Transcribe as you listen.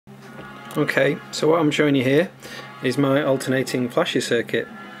Okay, so what I'm showing you here is my alternating flasher circuit.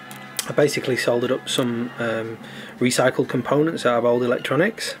 I basically soldered up some recycled components out of old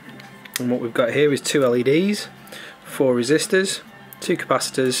electronics, and what we've got here is 2 LEDs, 4 resistors, 2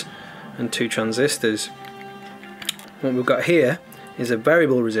 capacitors and 2 transistors. What we've got here is a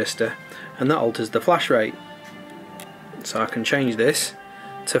variable resistor, and that alters the flash rate, so I can change this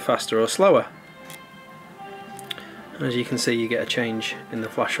to faster or slower. And as you can see, you get a change in the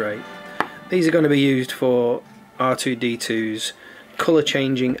flash rate. These are going to be used for R2-D2's colour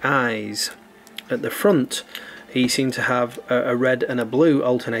changing eyes. At the front he seemed to have a red and a blue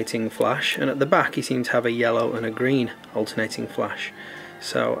alternating flash, and at the back he seemed to have a yellow and a green alternating flash.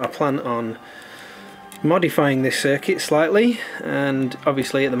 So I plan on modifying this circuit slightly, and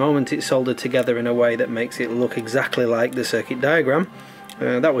obviously at the moment it's soldered together in a way that makes it look exactly like the circuit diagram.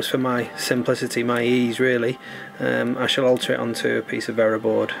 That was for my simplicity, my ease really. I shall alter it onto a piece of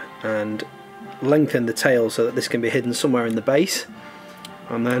Veriboard and lengthen the tail so that this can be hidden somewhere in the base,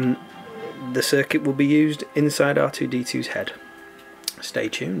 and then the circuit will be used inside R2-D2's head. Stay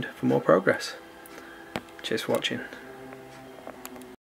tuned for more progress. Cheers for watching.